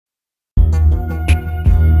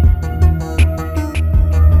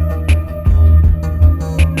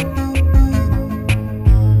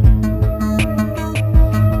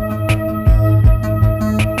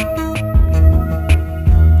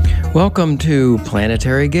Welcome to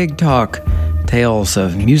Planetary Gig Talk, Tales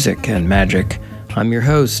of Music and Magic. I'm your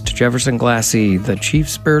host, Jefferson Glassy, the chief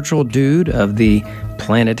spiritual dude of the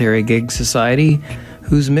Planetary Gig Society,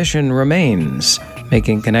 whose mission remains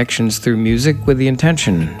making connections through music with the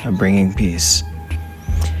intention of bringing peace.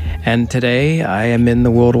 And today I am in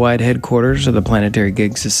the worldwide headquarters of the Planetary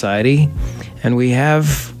Gig Society, and we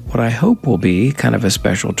have what I hope will be kind of a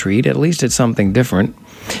special treat. At least it's something different.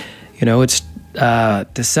 You know, it's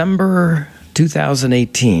December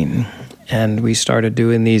 2018, and we started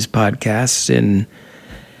doing these podcasts in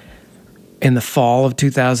the fall of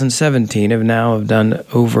 2017. I've now done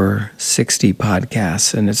over 60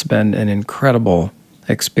 podcasts, and it's been an incredible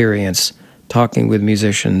experience talking with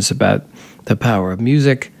musicians about the power of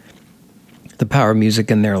music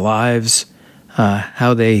in their lives,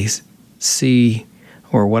 how they see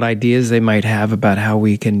or what ideas they might have about how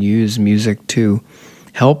we can use music to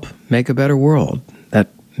help make a better world. That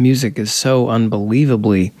music is so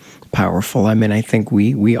unbelievably powerful. I mean, I think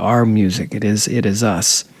we are music. It is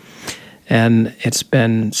us. And it's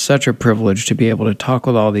been such a privilege to be able to talk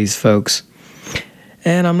with all these folks.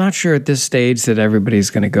 And I'm not sure at this stage that everybody's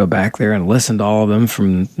going to go back there and listen to all of them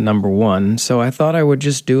from number one. So I thought I would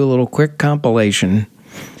just do a little quick compilation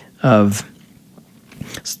of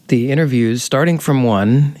the interviews, starting from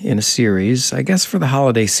one in a series, I guess for the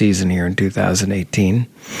holiday season here in 2018.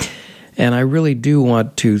 And I really do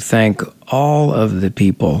want to thank all of the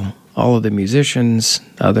people, all of the musicians,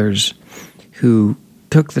 others who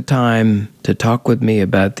took the time to talk with me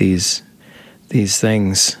about these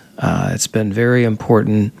things. It's been very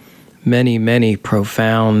important, many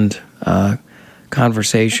profound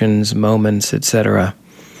conversations, moments, etc.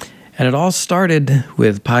 And it all started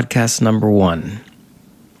with podcast number one.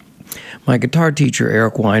 My guitar teacher,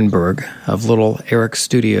 Eric Weinberg of Little Eric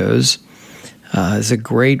Studios, is a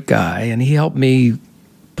great guy, and he helped me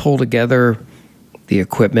pull together the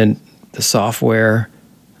equipment, the software.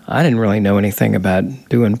 I didn't really know anything about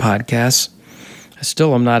doing podcasts. I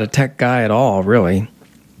still am not a tech guy at all, really.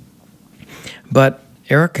 But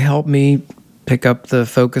Eric helped me pick up the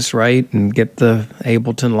Focusrite and get the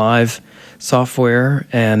Ableton Live software.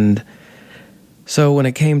 And so when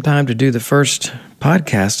it came time to do the first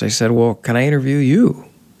podcast, I said, well, can I interview you?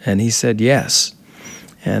 And he said yes.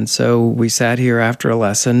 And so we sat here after a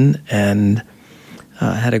lesson and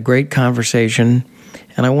had a great conversation.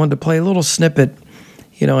 And I wanted to play a little snippet.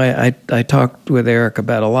 You know, I talked with Eric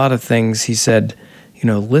about a lot of things. He said, you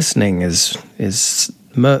know, listening is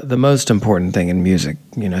the most important thing in music.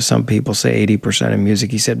 You know, some people say 80% of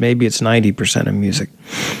music. He said maybe it's 90% of music.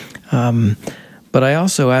 But I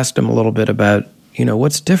also asked him a little bit about, you know,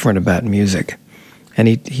 what's different about music. And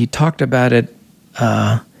he talked about it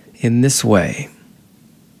in this way.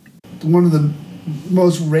 One of the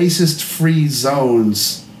most racist-free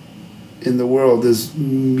zones in the world is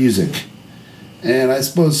music. And I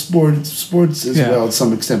suppose sports as well to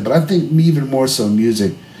some extent. But I think even more so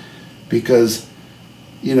music, because,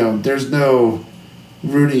 you know, there's no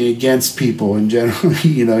rooting against people in general.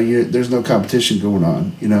 You know, there's no competition going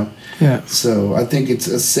on, you know. Yeah. So I think it's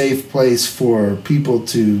a safe place for people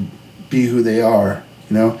to be who they are,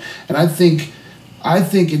 you know. And I think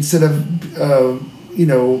instead of you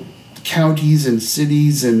know, counties and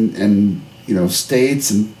cities and you know, states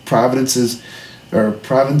and provinces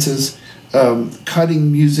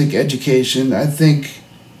cutting music education, I think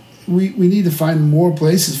we need to find more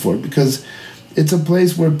places for it, because it's a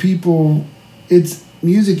place where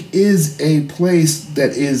music is a place that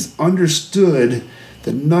is understood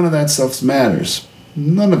that none of that stuff matters.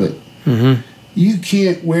 None of it. Mm-hmm. You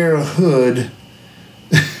can't wear a hood,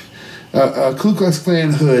 a Ku Klux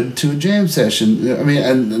Klan hood, to a jam session. I mean,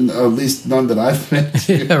 and at least none that I've been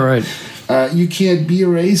to. Yeah, right. You can't be a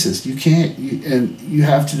racist. You can't, and you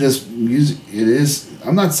have to just music. It is.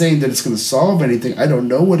 I'm not saying that it's going to solve anything. I don't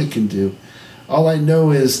know what it can do. All I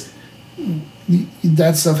know is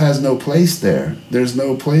that stuff has no place there. There's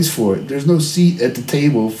no place for it. There's no seat at the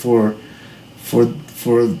table for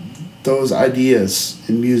those ideas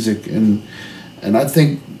in music, and I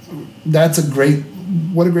think that's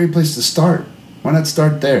what a great place to start. Why not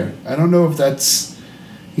start there? I don't know if that's,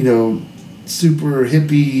 you know, super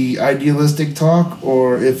hippie idealistic talk,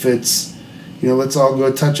 or if it's, you know, let's all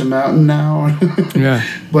go touch a mountain now. Yeah.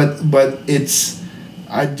 But it's,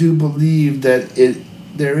 I do believe that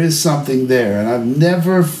there is something there, and I've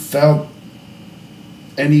never felt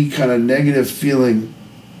any kind of negative feeling,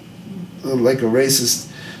 like a racist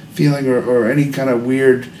feeling or any kind of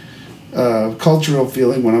weird cultural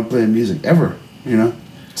feeling when I'm playing music, ever, you know.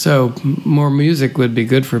 So more music would be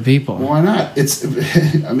good for people. Why not? It's,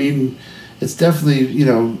 I mean, it's definitely, you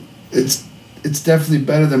know, it's it's definitely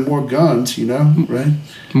better than more guns, right?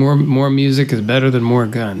 More music is better than more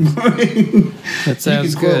guns. That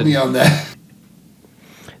sounds you can quote me on that.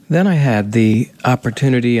 Then I had the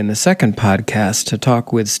opportunity in the second podcast to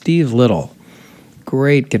talk with Steve Little.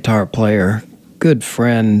 Great guitar player, good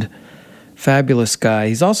friend, fabulous guy.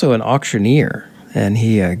 He's also an auctioneer, and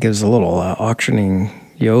he gives a little auctioning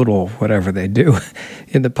yodel, whatever they do,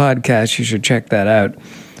 in the podcast. You should check that out.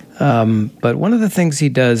 But one of the things he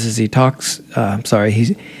does is he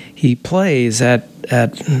plays at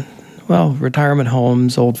retirement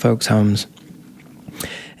homes, old folks' homes,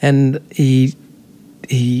 and he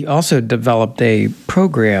also developed a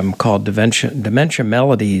program called Dementia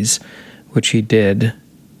Melodies, which he did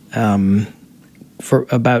for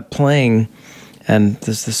about playing, and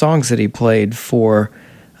the songs that he played for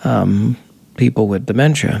people with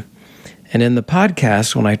dementia. And in the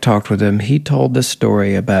podcast, when I talked with him, he told the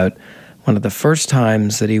story about one of the first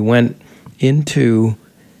times that he went into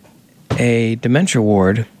a dementia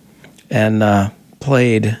ward and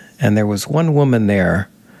played, and there was one woman there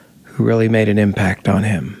who really made an impact on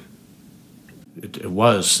him. It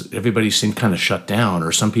was. Everybody seemed kind of shut down,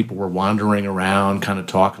 or some people were wandering around, kind of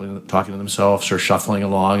talking to themselves or shuffling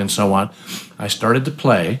along and so on. I started to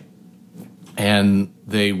play, and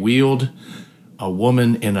they wheeled a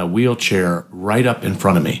woman in a wheelchair right up in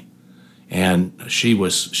front of me. And she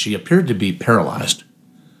appeared to be paralyzed,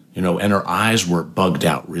 and her eyes were bugged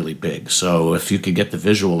out really big. So if you could get the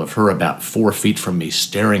visual of her about 4 feet from me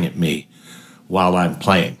staring at me while I'm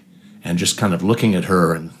playing and just kind of looking at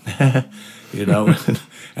her and,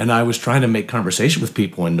 and I was trying to make conversation with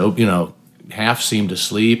people and half seemed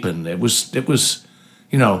asleep, and it was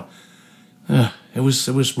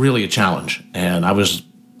really a challenge, and I was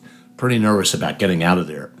pretty nervous about getting out of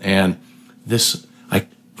there. And I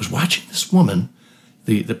was watching this woman,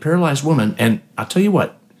 the paralyzed woman, and I'll tell you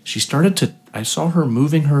what, I saw her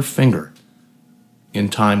moving her finger in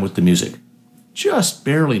time with the music, just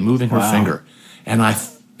barely moving her finger. And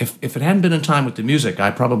if it hadn't been in time with the music, I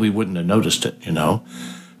probably wouldn't have noticed it,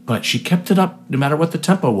 But she kept it up no matter what the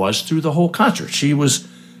tempo was through the whole concert.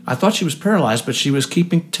 I thought she was paralyzed, but she was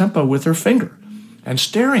keeping tempo with her finger and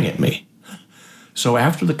staring at me. So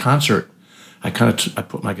after the concert, I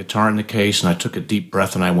put my guitar in the case and I took a deep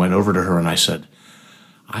breath and I went over to her and I said,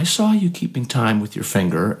 I saw you keeping time with your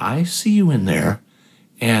finger. I see you in there.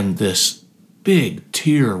 And this big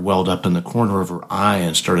tear welled up in the corner of her eye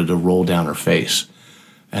and started to roll down her face.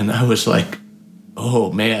 And I was like,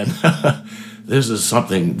 oh man, this is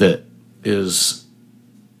something that is,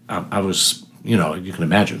 I was, you can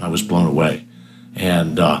imagine, I was blown away.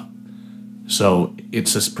 And so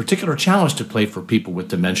it's a particular challenge to play for people with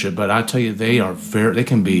dementia, but I tell you, they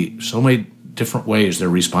can be so many different ways they're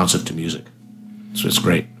responsive to music. So it's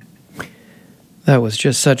great. That was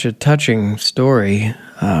just such a touching story.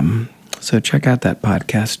 So check out that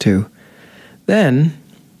podcast too. Then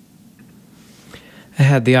I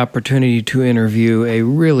had the opportunity to interview a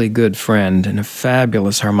really good friend and a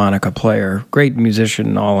fabulous harmonica player, great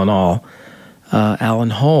musician all in all, Alan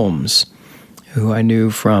Holmes, who I knew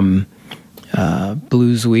from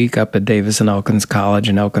Blues Week up at Davis and Elkins College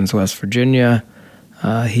in Elkins, West Virginia.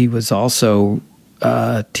 He was also,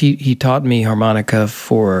 he taught me harmonica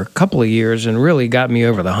for a couple of years and really got me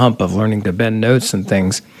over the hump of learning to bend notes and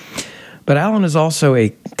things. But Alan is also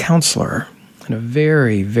a counselor and a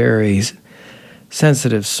very, very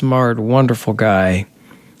sensitive, smart, wonderful guy.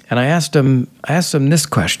 And I asked him this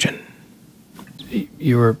question.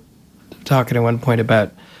 You were talking at one point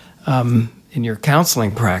about in your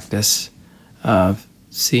counseling practice,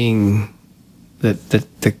 seeing that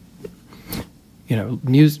the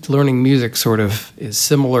learning music sort of is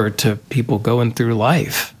similar to people going through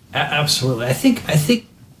life. Absolutely. I think,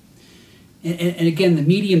 and again, the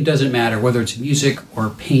medium doesn't matter, whether it's music or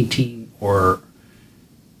painting or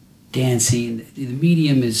dancing. The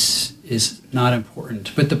medium is not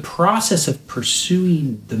important, but the process of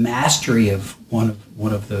pursuing the mastery of one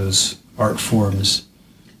of those art forms,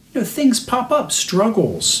 things pop up,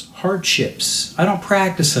 struggles, hardships. I don't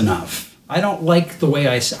practice enough. I don't like the way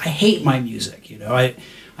I hate my music. I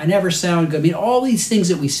never sound good. I mean, all these things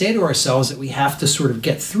that we say to ourselves that we have to sort of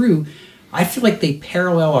get through, I feel like they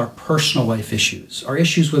parallel our personal life issues, our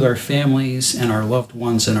issues with our families and our loved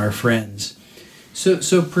ones and our friends.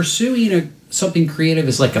 So pursuing something creative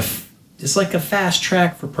is like a fast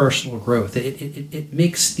track for personal growth. It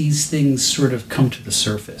makes these things sort of come to the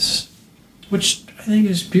surface, which I think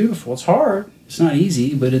is beautiful. It's hard. It's not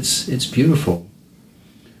easy, but it's beautiful.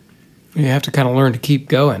 You have to kind of learn to keep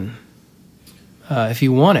going. If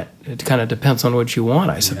you want it, it kind of depends on what you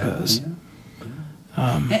want, I suppose.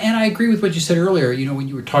 And I agree with what you said earlier. When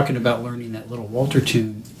you were talking about learning that Little Walter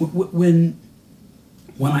tune, when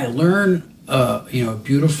I learn a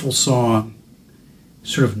beautiful song,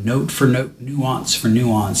 sort of note for note, nuance for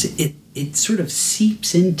nuance, it sort of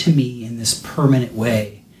seeps into me in this permanent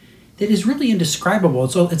way that is really indescribable.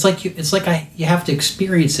 It's like you have to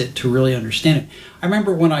experience it to really understand it. I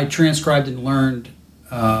remember when I transcribed and learned,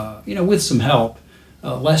 with some help,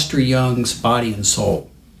 Lester Young's Body and Soul.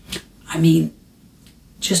 I mean,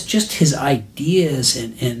 just his ideas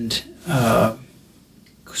and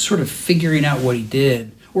sort of figuring out what he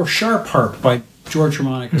did. Or Sharp Harp by George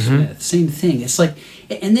Harmonica Smith, same thing. It's like,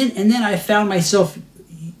 and then I found myself,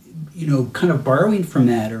 kind of borrowing from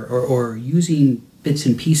that or using bits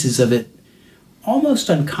and pieces of it almost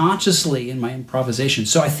unconsciously in my improvisation.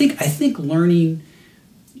 So I think learning,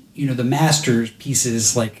 the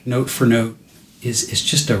masterpieces like note for note is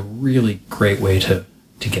just a really great way to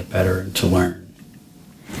get better and to learn.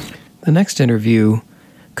 The next interview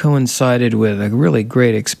coincided with a really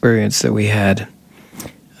great experience that we had.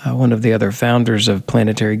 One of the other founders of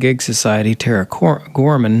Planetary Gig Society, Tara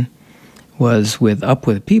Gorman, was with Up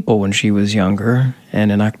With People when she was younger,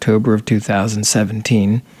 and in October of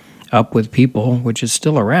 2017, Up With People, which is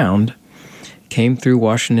still around, came through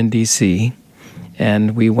Washington, D.C.,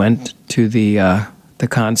 and we went to the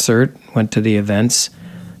concert, went to the events.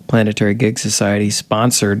 Planetary Gig Society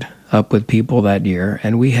sponsored Up With People that year,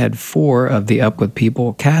 and we had 4 of the Up With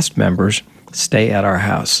People cast members stay at our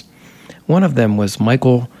house. One of them was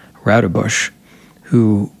Michael Roudebush,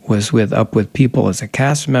 who was with Up With People as a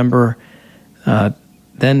cast member.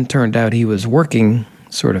 Then turned out he was working,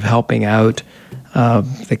 sort of helping out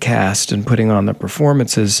the cast and putting on the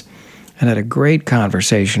performances, and had a great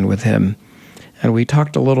conversation with him. And we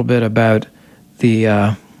talked a little bit about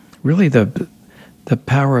the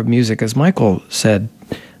power of music, as Michael said,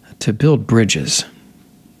 to build bridges.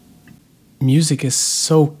 Music is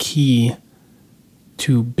so key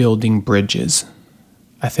to building bridges.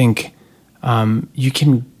 I think you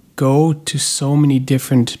can go to so many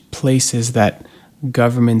different places that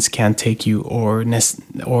governments can't take you, or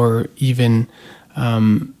even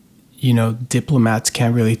diplomats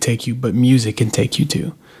can't really take you, but music can take you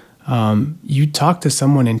to. You talk to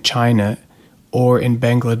someone in China or in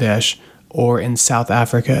Bangladesh or in South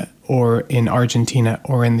Africa or in Argentina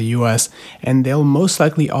or in the US, and they'll most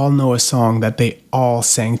likely all know a song that they all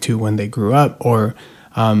sang to when they grew up, or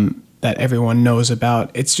that everyone knows about.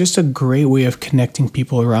 It's just a great way of connecting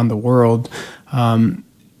people around the world. And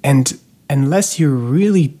unless you're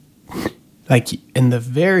really like in the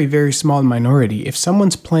very, very small minority, if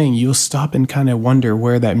someone's playing, you'll stop and kind of wonder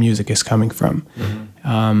where that music is coming from.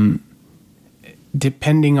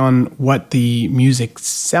 Depending on what the music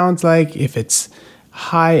sounds like, if it's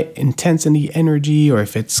high intensity energy or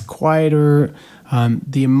if it's quieter,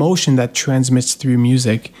 the emotion that transmits through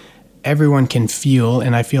music, everyone can feel.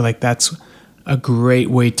 And I feel like that's a great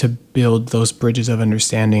way to build those bridges of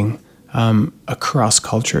understanding across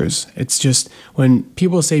cultures. It's just, when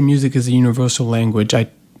people say music is a universal language,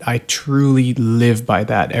 I truly live by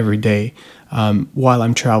that every day while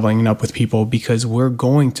I'm traveling and Up With People, because we're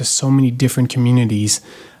going to so many different communities,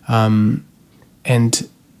 and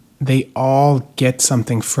they all get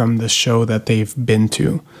something from the show that they've been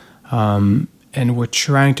to. And we're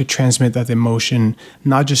trying to transmit that emotion,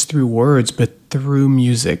 not just through words, but through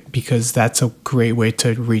music, because that's a great way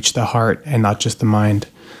to reach the heart and not just the mind.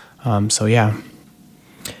 So yeah.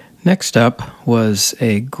 Next up was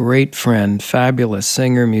a great friend, fabulous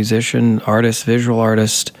singer, musician, artist, visual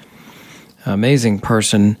artist, amazing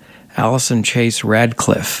person, Alison Chase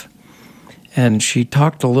Radcliffe. And she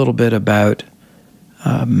talked a little bit about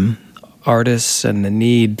artists and the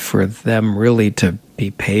need for them really to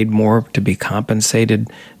be paid more, to be compensated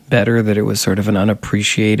better, that it was sort of an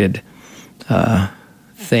unappreciated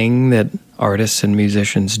thing that artists and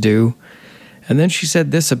musicians do. And then she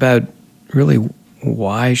said this about really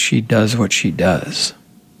why she does what she does.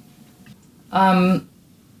 I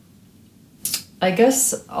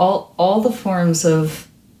guess all the forms of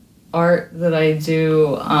art that I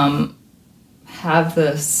do have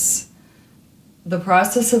the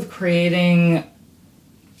process of creating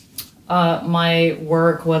my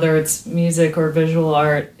work, whether it's music or visual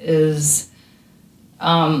art, is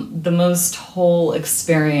the most whole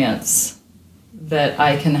experience that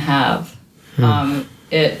I can have.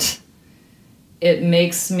 It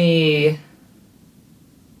makes me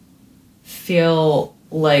feel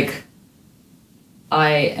like I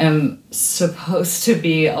am supposed to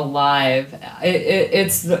be alive.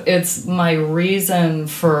 It's my reason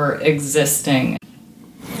for existing.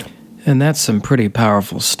 And that's some pretty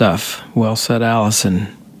powerful stuff. Well said, Alison.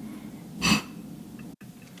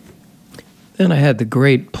 And I had the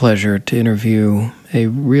great pleasure to interview a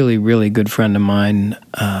really, really good friend of mine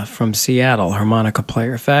from Seattle, harmonica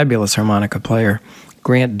player, fabulous harmonica player,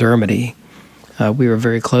 Grant Dermody. We were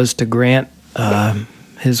very close to Grant.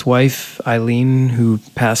 His wife, Eileen, who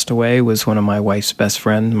passed away, was one of my wife's best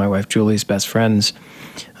friends, my wife Julie's best friends.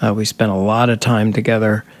 We spent a lot of time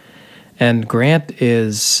together. And Grant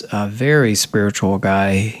is a very spiritual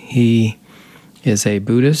guy. He is a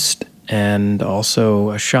Buddhist and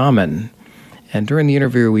also a shaman. And during the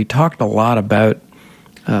interview, we talked a lot about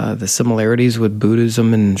the similarities with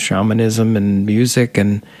Buddhism and shamanism and music.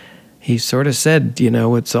 And he sort of said,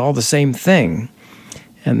 it's all the same thing.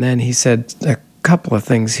 And then he said a couple of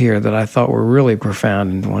things here that I thought were really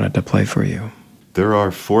profound and wanted to play for you. There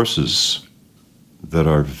are forces that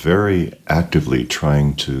are very actively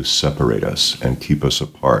trying to separate us and keep us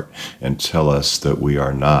apart and tell us that we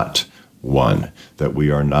are not one, that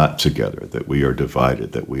we are not together, that we are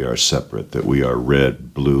divided, that we are separate, that we are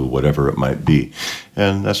red, blue, whatever it might be.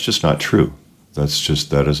 And that's just not true.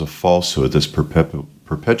 That is a falsehood that's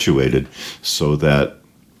perpetuated so that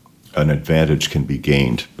an advantage can be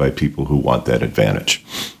gained by people who want that advantage.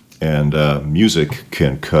 And music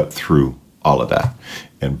can cut through all of that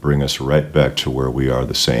and bring us right back to where we are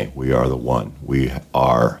the same. We are the one. We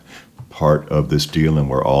are part of this deal, and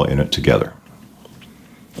we're all in it together.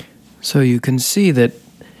 So you can see that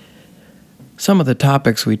some of the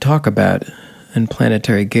topics we talk about in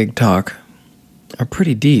Planetary Gig Talk are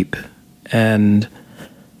pretty deep, but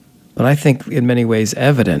I think in many ways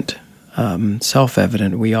evident,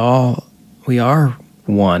 self-evident. We are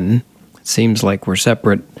one. It seems like we're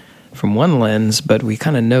separate from one lens, but we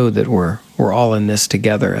kind of know that we're all in this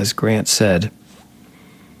together, as Grant said.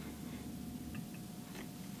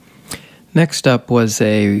 Next up was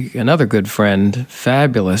another good friend,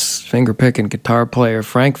 fabulous fingerpicking guitar player,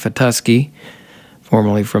 Frank Fotusky,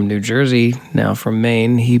 formerly from New Jersey, now from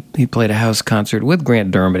Maine. He played a house concert with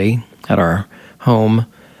Grant Dermody at our home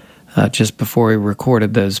just before we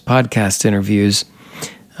recorded those podcast interviews.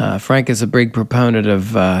 Frank is a big proponent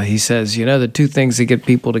of, he says, the two things that get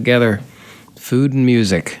people together, food and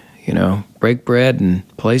music, break bread and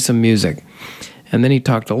play some music. And then he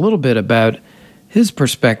talked a little bit about his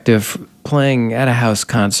perspective playing at a house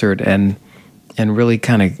concert and really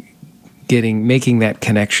kind of making that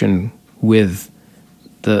connection with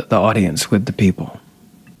the audience, with the people.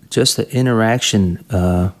 Just the interaction,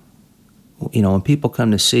 when people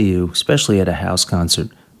come to see you, especially at a house concert,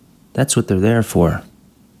 that's what they're there for.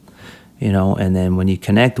 And then when you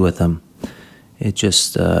connect with them, it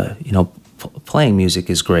just, playing music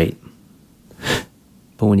is great.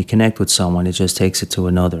 But when you connect with someone, it just takes it to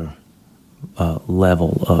another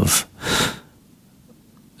level of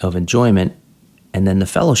enjoyment, and then the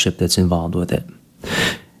fellowship that's involved with it.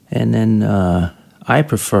 And then I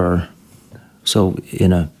prefer, so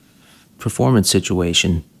in a performance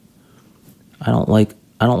situation, I don't like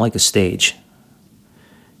a stage,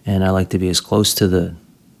 and I like to be as close to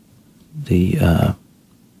the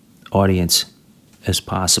audience as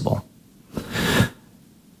possible,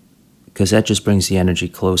 because that just brings the energy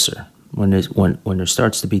closer. When there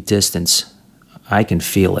starts to be distance, I can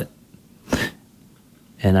feel it,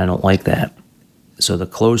 and I don't like that. So the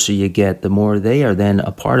closer you get, the more they are then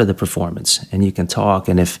a part of the performance, and you can talk.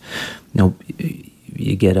 And if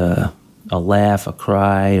you get a laugh, a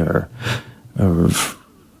cry, or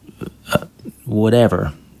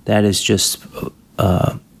whatever, that is just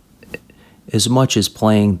as much as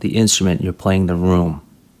playing the instrument, you're playing the room.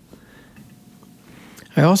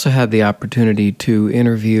 I also had the opportunity to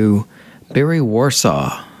interview Barry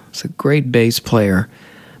Warsaw. He's a great bass player.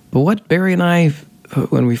 But what Barry and I,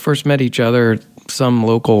 when we first met each other, some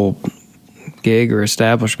local gig or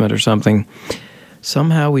establishment or something,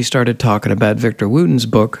 somehow we started talking about Victor Wooten's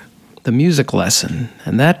book, The Music Lesson.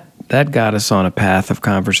 And that got us on a path of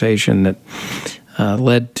conversation that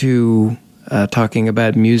led to talking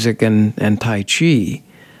about music and Tai Chi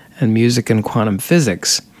and music and quantum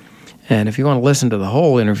physics. And if you want to listen to the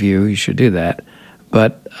whole interview, you should do that.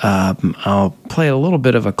 But I'll play a little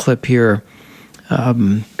bit of a clip here.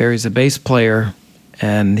 Barry's a bass player,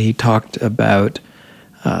 and he talked about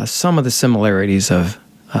some of the similarities of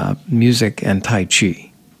music and Tai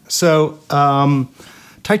Chi. So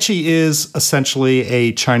Tai Chi is essentially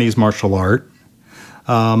a Chinese martial art.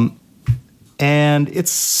 And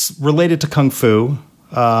it's related to Kung Fu,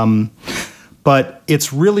 but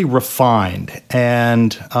it's really refined.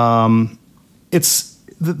 And it's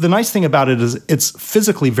the nice thing about it is it's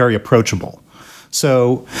physically very approachable.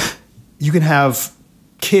 So you can have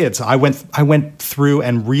kids. I went through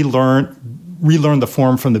and relearned the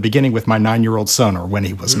form from the beginning with my 9-year-old son, or when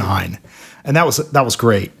he was 9, and that was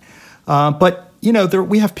great. But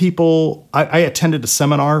we have people. I attended a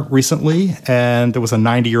seminar recently, and there was a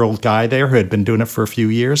 90-year-old guy there who had been doing it for a few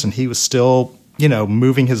years, and he was still,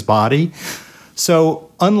 moving his body.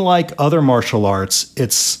 So unlike other martial arts,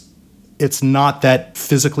 it's not that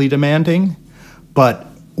physically demanding, but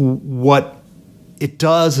what it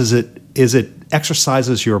does is it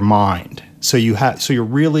exercises your mind. So you're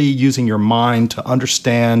really using your mind to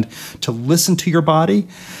understand, to listen to your body.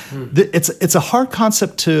 It's a hard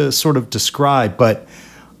concept to sort of describe, but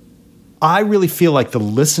I really feel like the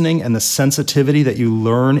listening and the sensitivity that you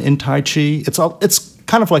learn in Tai Chi, it's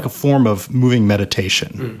kind of like a form of moving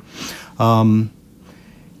meditation.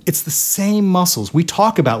 It's the same muscles. We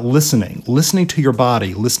talk about listening to your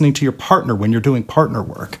body, listening to your partner when you're doing partner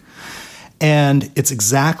work. And it's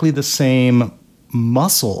exactly the same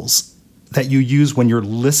muscles that you use when you're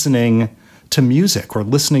listening to music or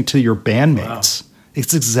listening to your bandmates. Wow.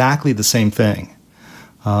 It's exactly the same thing.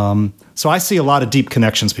 So I see a lot of deep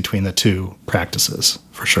connections between the two practices,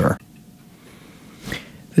 for sure.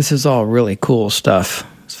 This is all really cool stuff,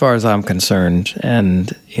 as far as I'm concerned.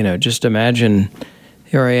 And, just imagine,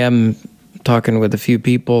 here I am talking with a few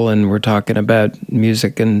people, and we're talking about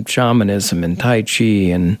music and shamanism and Tai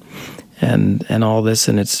Chi and all this,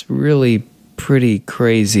 and it's really pretty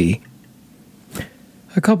crazy.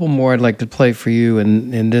 A couple more I'd like to play for you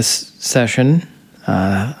in this session.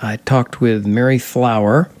 I talked with Mary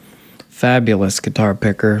Flower, fabulous guitar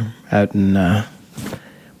picker out in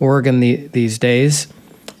Oregon these days,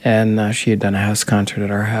 and she had done a house concert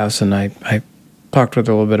at our house, and I talked with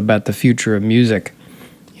her a little bit about the future of music.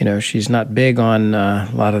 She's not big on a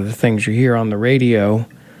lot of the things you hear on the radio,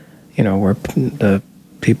 where the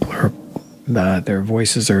people are, their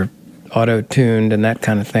voices are auto-tuned and that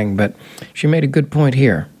kind of thing, but she made a good point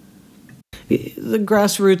here. The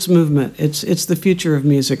grassroots movement, it's the future of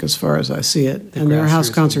music as far as I see it, and there are house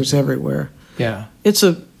concerts everywhere. Yeah. It's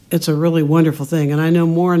a really wonderful thing, and I know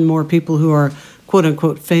more and more people who are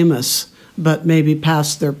quote-unquote famous, but maybe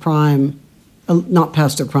past their prime, not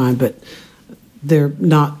past their prime, but they're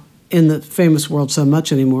not in the famous world so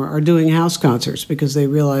much anymore, are doing house concerts because they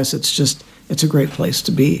realize it's a great place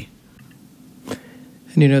to be.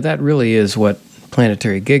 And that really is what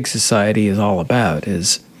Planetary Gig Society is all about,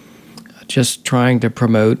 is just trying to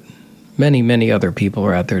promote many, many other people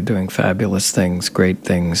are out there doing fabulous things, great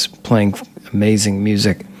things, playing amazing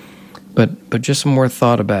music. But just some more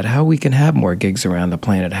thought about how we can have more gigs around the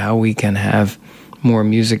planet, how we can have more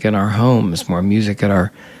music in our homes, more music at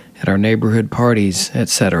our neighborhood parties,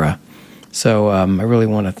 etc. So I really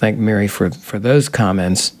want to thank Mary for those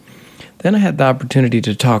comments. Then I had the opportunity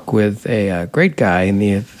to talk with a great guy in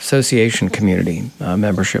the association community,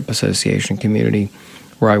 membership association community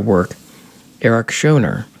where I work, Erick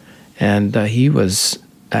Schonher. And he was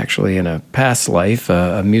actually in a past life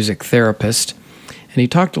a music therapist. And he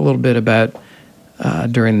talked a little bit about,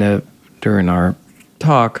 during our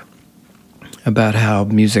talk, about how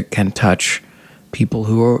music can touch people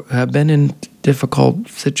who have been in difficult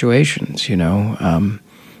situations,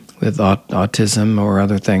 with autism or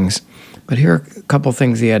other things. But here are a couple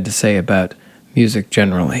things he had to say about music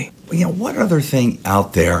generally. What other thing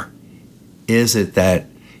out there is it that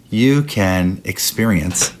you can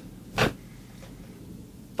experience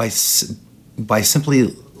by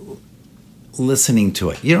simply listening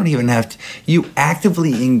to it? You don't even have to. You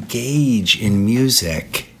actively engage in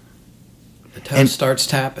music. The toe starts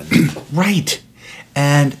tapping. Right.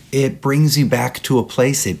 And it brings you back to a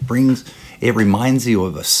place. It reminds you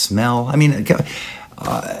of a smell. I mean,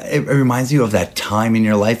 it reminds you of that time in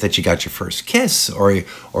your life that you got your first kiss, or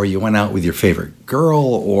you went out with your favorite girl,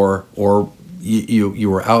 or you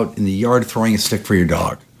were out in the yard throwing a stick for your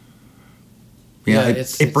dog.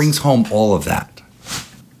 It brings home all of that.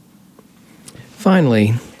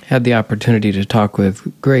 Finally, had the opportunity to talk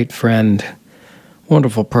with great friend,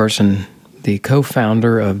 wonderful person, the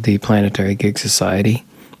co-founder of the Planetary Gig Society,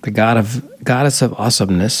 the goddess of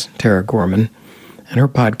awesomeness, Tara Gorman, and her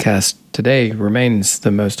podcast today remains the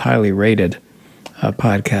most highly rated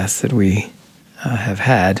podcast that we have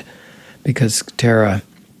had, because Tara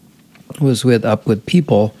was with Up With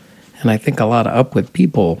People, and I think a lot of Up With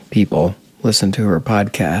People listen to her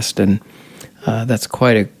podcast, and that's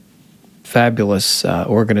quite a fabulous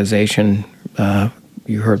organization.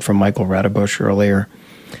 You heard from Michael Roudebush earlier.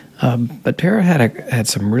 But Tara had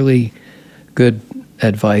some really good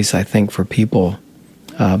advice, I think, for people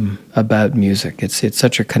about music. It's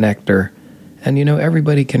such a connector, and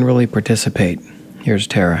everybody can really participate. Here's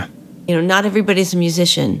Tara. Not everybody's a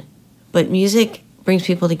musician, but music brings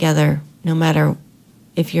people together, no matter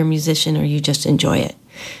if you're a musician or you just enjoy it.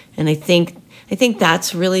 And I think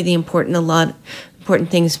that's really the important important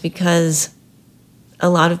things because a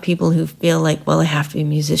lot of people who feel like, well, I have to be a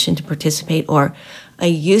musician to participate, or I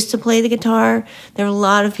used to play the guitar. There are a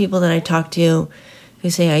lot of people that I talk to who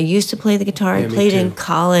say, I used to play the guitar. I played in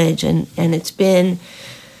college, and it's been,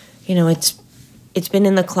 it's been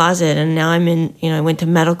in the closet, and now I'm in, I went to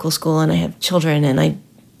medical school and I have children, and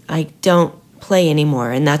I don't play anymore,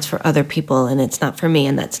 and that's for other people, and it's not for me,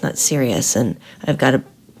 and that's not serious, and I've got to,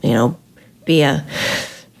 be a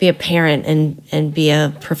parent and be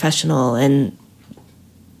a professional, and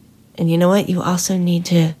you know what? You also need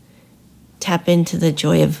to tap into the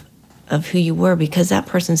joy of who you were, because that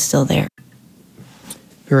person's still there.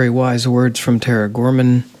 Very wise words from Tara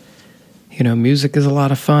Gorman. Music is a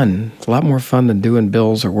lot of fun. It's a lot more fun than doing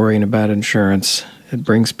bills or worrying about insurance. It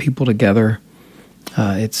brings people together.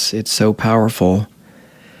 It's so powerful.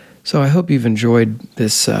 So I hope you've enjoyed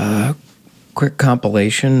this quick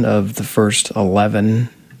compilation of the first 11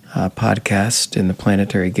 podcasts in the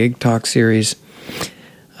Planetary Gig Talk series.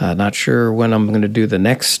 Not sure when I'm going to do the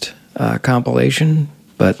next compilation,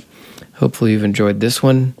 but hopefully you've enjoyed this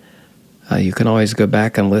one. You can always go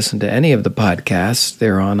back and listen to any of the podcasts.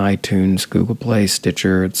 They're on iTunes, Google Play,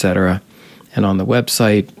 Stitcher, etc., and on the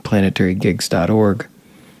website, planetarygigs.org.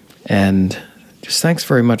 And just thanks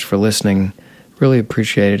very much for listening. Really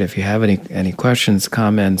appreciate it. If you have any questions,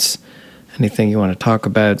 comments, anything you want to talk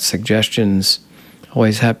about, suggestions,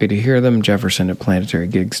 always happy to hear them.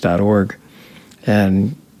 Jefferson@planetarygigs.org.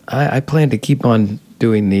 And I plan to keep on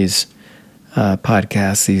doing these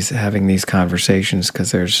podcasts, having these conversations,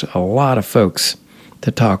 because there's a lot of folks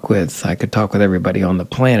to talk with. I could talk with everybody on the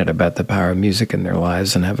planet about the power of music in their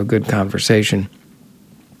lives and have a good conversation.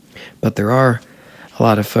 But there are a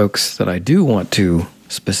lot of folks that I do want to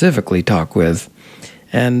specifically talk with,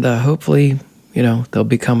 and hopefully, they'll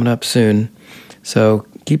be coming up soon. So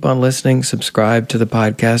keep on listening, subscribe to the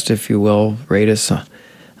podcast if you will, rate us,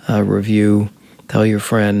 review, tell your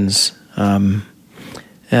friends, and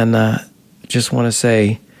just want to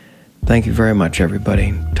say thank you very much,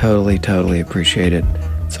 everybody. Totally appreciate it.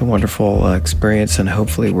 It's a wonderful experience, and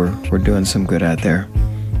hopefully we're doing some good out there.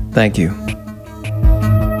 Thank you.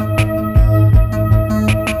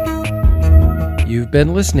 You've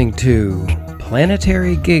been listening to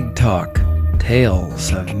Planetary Gig Talk,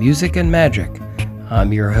 Tales of Music and Magic.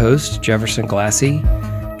 I'm your host, Jefferson Glassy,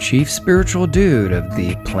 Chief Spiritual Dude of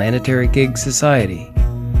the Planetary Gig Society.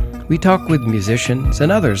 We talk with musicians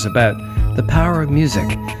and others about the power of music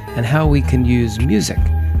and how we can use music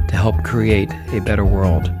to help create a better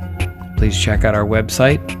world. Please check out our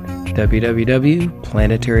website,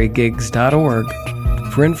 www.planetarygigs.org,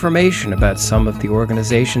 for information about some of the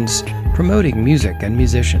organizations promoting music and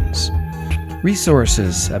musicians,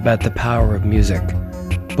 resources about the power of music,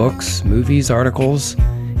 books, movies, articles,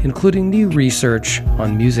 including new research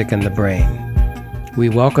on music and the brain. We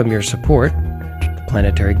welcome your support. The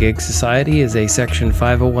Planetary Gig Society is a Section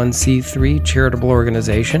 501c3 charitable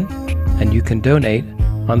organization, and you can donate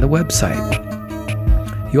on the website.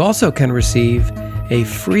 You also can receive a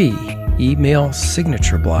free email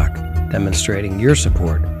signature block demonstrating your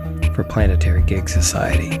support for Planetary Gig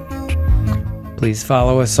Society. Please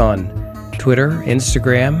follow us on Twitter,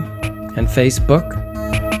 Instagram, and Facebook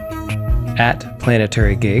at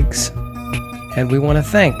Planetary Gigs. And we want to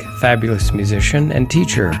thank fabulous musician and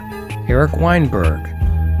teacher Eric Weinberg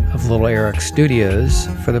of Little Eric Studios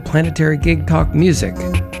for the Planetary Gig Talk music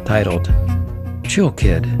titled Chill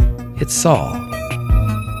Kid, It's Saul.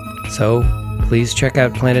 So please check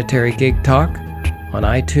out Planetary Gig Talk on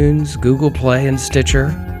iTunes, Google Play, and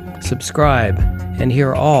Stitcher. Subscribe and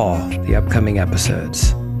hear all the upcoming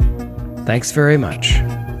episodes. Thanks very much.